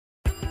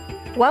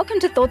Welcome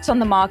to Thoughts on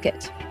the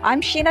Market.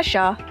 I'm Sheena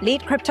Shah, lead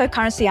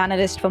cryptocurrency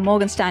analyst for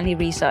Morgan Stanley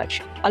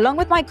Research. Along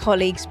with my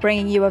colleagues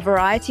bringing you a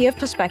variety of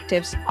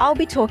perspectives, I'll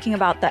be talking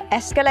about the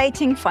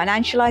escalating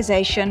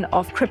financialization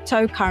of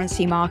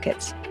cryptocurrency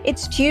markets.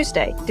 It's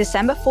Tuesday,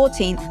 December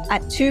 14th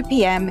at 2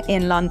 p.m.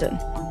 in London.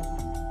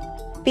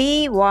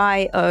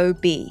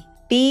 BYOB,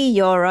 be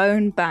your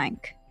own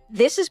bank.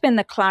 This has been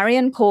the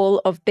clarion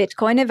call of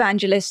Bitcoin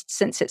evangelists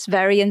since its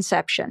very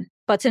inception.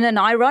 But in an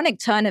ironic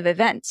turn of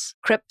events,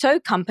 crypto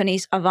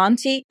companies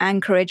Avanti,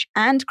 Anchorage,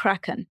 and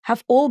Kraken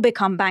have all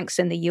become banks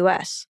in the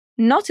US.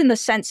 Not in the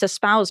sense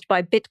espoused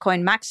by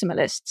Bitcoin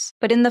maximalists,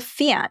 but in the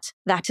fiat,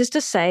 that is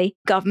to say,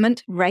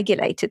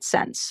 government-regulated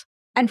sense.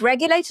 And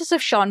regulators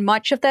have shone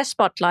much of their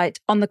spotlight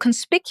on the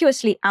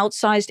conspicuously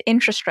outsized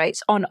interest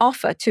rates on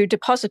offer to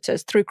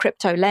depositors through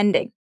crypto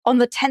lending. On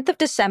the 10th of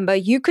December,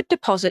 you could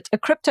deposit a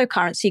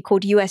cryptocurrency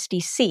called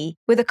USDC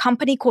with a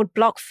company called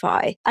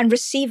BlockFi and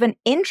receive an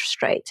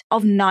interest rate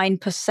of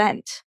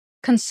 9%.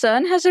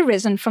 Concern has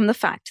arisen from the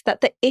fact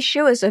that the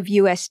issuers of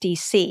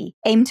USDC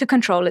aim to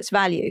control its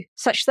value,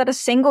 such that a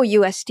single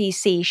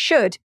USDC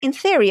should, in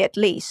theory at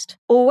least,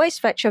 always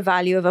fetch a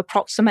value of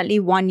approximately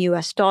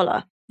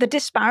 $1. The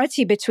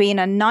disparity between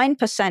a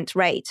 9%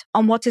 rate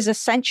on what is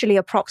essentially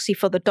a proxy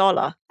for the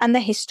dollar and the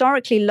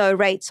historically low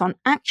rates on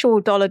actual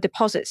dollar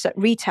deposits at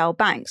retail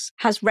banks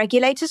has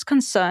regulators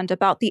concerned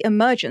about the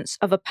emergence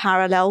of a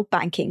parallel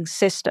banking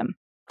system.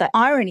 The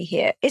irony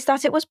here is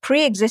that it was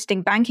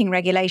pre-existing banking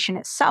regulation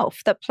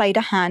itself that played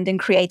a hand in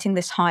creating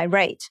this high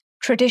rate.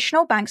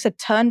 Traditional banks had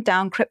turned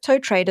down crypto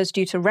traders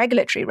due to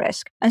regulatory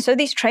risk, and so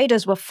these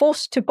traders were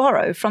forced to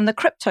borrow from the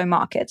crypto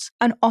markets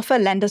and offer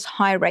lenders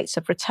high rates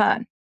of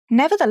return.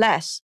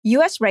 Nevertheless,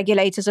 US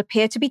regulators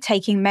appear to be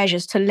taking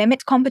measures to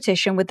limit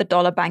competition with the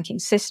dollar banking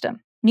system.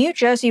 New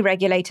Jersey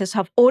regulators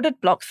have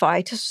ordered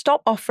BlockFi to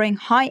stop offering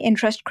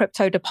high-interest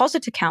crypto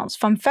deposit accounts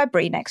from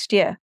February next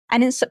year.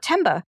 And in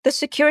September, the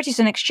Securities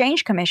and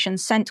Exchange Commission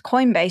sent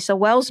Coinbase a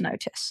Wells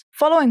notice,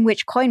 following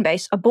which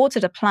Coinbase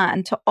aborted a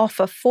plan to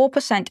offer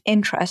 4%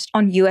 interest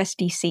on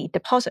USDC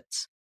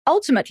deposits.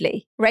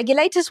 Ultimately,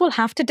 regulators will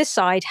have to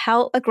decide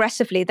how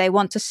aggressively they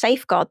want to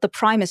safeguard the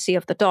primacy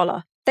of the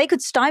dollar. They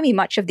could stymie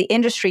much of the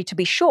industry to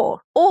be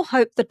sure, or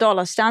hope the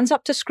dollar stands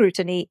up to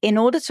scrutiny in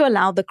order to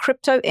allow the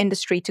crypto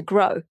industry to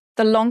grow.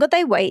 The longer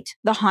they wait,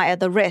 the higher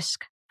the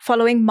risk.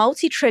 Following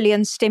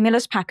multi-trillion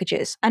stimulus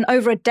packages and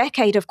over a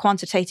decade of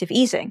quantitative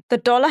easing, the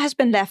dollar has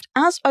been left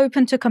as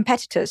open to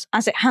competitors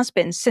as it has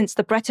been since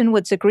the Bretton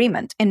Woods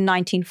Agreement in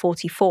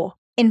 1944.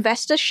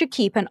 Investors should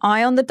keep an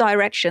eye on the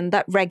direction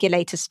that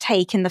regulators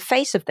take in the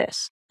face of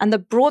this, and the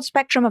broad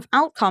spectrum of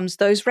outcomes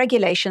those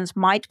regulations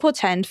might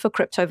portend for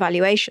crypto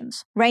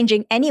valuations,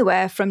 ranging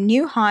anywhere from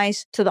new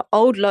highs to the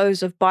old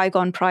lows of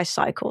bygone price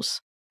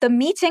cycles. The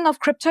meeting of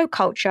crypto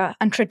culture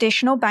and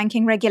traditional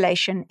banking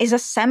regulation is a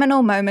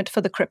seminal moment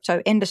for the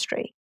crypto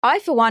industry. I,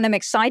 for one, am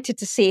excited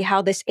to see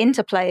how this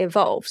interplay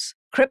evolves.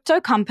 Crypto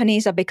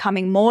companies are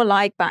becoming more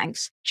like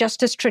banks,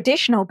 just as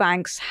traditional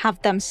banks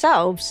have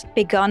themselves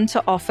begun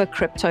to offer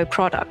crypto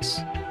products.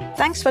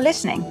 Thanks for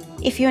listening.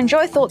 If you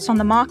enjoy Thoughts on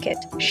the Market,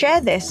 share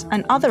this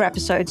and other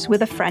episodes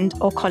with a friend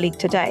or colleague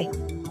today.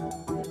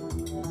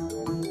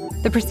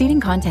 The preceding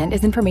content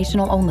is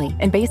informational only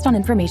and based on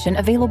information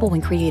available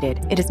when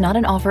created. It is not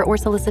an offer or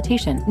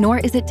solicitation, nor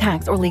is it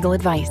tax or legal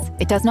advice.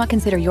 It does not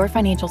consider your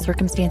financial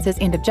circumstances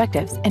and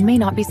objectives and may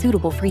not be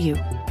suitable for you.